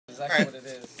actually what it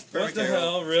is. What the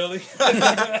hell, really? He's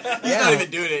not even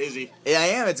doing it, is he? Yeah, I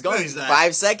am. It's going What is that?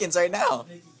 5 seconds right now.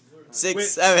 6, Wait.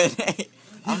 7, 8.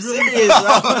 I'm really- serious,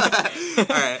 bro.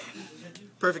 Alright.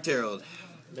 Perfect Herald.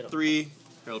 3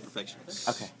 Herald Perfections.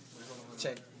 Okay.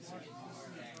 Check.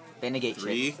 They negate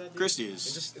 3 shit.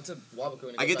 Christies. It's a Wabaku.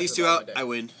 and it I goes get back these to the 2 bottom out, of the I deck.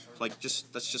 win. Like,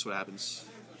 that's just what happens.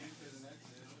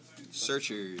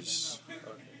 Searchers.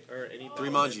 3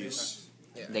 Manjis.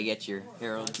 They get your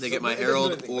Herald. They get my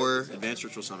Herald or Advanced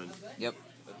Ritual Summon. Yep.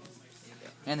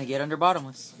 And they get under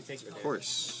bottomless. Of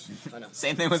course. I know.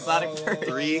 Same thing with Sonic Bird.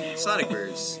 3 Sonic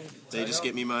Birds. They just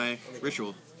get me my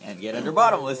Ritual. And get under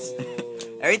bottomless.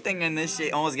 Everything in this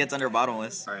shit almost gets under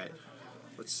bottomless. Alright.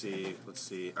 Let's see.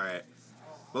 Alright.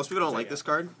 Most people don't like this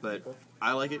card, but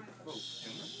I like it.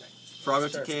 Frog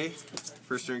of Decay.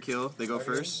 First turn kill. They go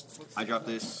first. I drop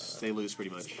this. They lose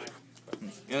pretty much. And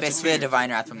it's a Basically a tuner.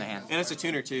 Divine Wrath from the hand. And it's a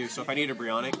tuner too, so if I need a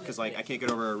Brionic, because like I can't get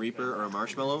over a Reaper or a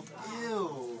Marshmallow,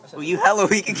 Well, you hella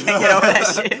weak and can't get over that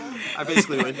shit. I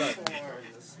basically win.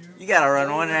 You gotta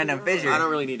run one random fissure. I don't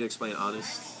really need to explain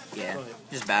honest. Yeah,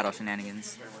 just battle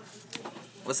shenanigans.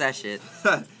 What's that shit?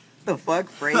 The fuck?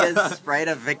 Freya's Sprite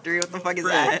of Victory? What the fuck is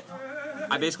that?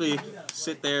 I basically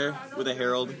sit there with a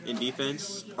Herald in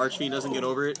defense. Archfiend doesn't get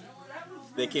over it.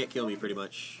 They can't kill me pretty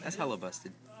much. That's hella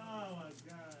busted.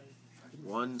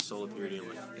 1 Soul of Purity and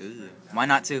 1. Ooh. Why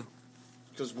not 2?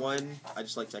 Because 1, I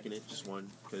just like taking it. Just 1.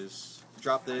 Because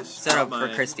drop this. Set drop up for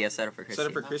Christia, set up for Christia. Set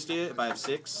up for Christia. If I have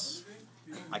 6,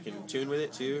 I can tune with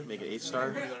it too. Make it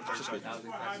 8-star. It's just good.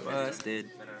 Busted.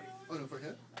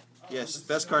 Yes,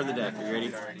 best card in the deck. Are you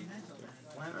ready?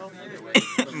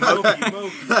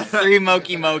 3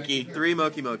 Moki Moki. 3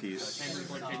 Moki Mokis.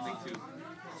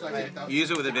 You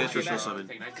use it with Advanced Ritual Summon.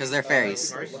 Because they're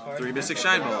fairies. 3 Mystic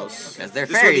Shine Balls. Because they're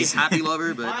This would be fairies. Happy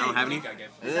Lover, but I don't have any.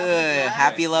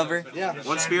 Happy Lover.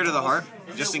 1 Spirit of the Heart,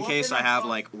 just in case I have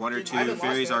like 1 or 2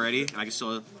 fairies already, and I can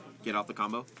still get off the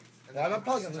combo. I'm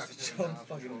probably gonna just chill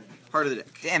fucking. Part of the deck.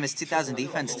 Damn, it's 2000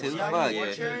 defense too? Fuck.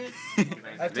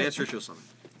 Advanced Ritual Summon.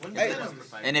 Hey,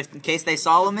 And if in case they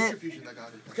solemn it,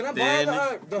 can I Then-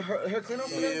 borrow her clean off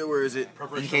for that? Yeah, where is it?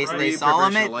 in case they Three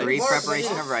solemn Preparation it, of Lights. 3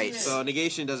 preparation of rights. So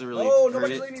negation doesn't really Oh, hurt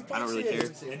nobody's it. letting me I don't really care.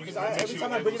 Because every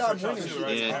time I bring it out, I'm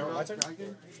winning. Yeah. My turn?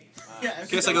 In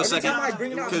case I go second, time I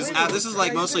bring it out, because I'm winning. this is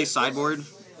like mostly sideboard.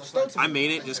 Stole to I me.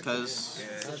 main it just because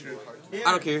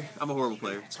I don't care. I'm a horrible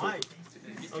player. It's cool.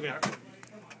 Okay.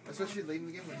 Especially late in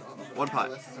the game. 1 pot,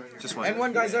 just And 1.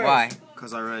 one guy's there. Why?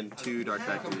 Because I run 2 Dark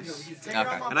Factories, Okay.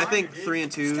 and I think 3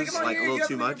 and 2 Take is him out like a here, you little got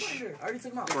too the much. picture. I already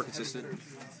took him out. More consistent.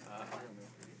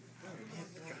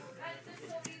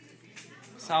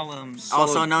 Solemn.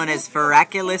 Also known as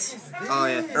Feraculous Oh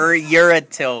yeah, or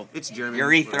Uratil. it's German.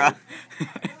 Urethra.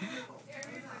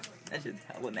 That shit's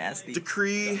hella nasty.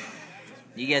 Decree.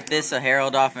 You get this, a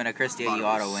Herald off, and a Christia, you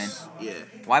auto win. Yeah.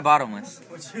 Why bottomless?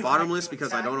 Bottomless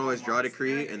because I don't always draw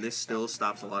Decree, and this still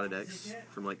stops a lot of decks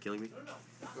from like killing me.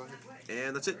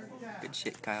 And that's it. Good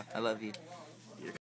shit, Kyle. I love you.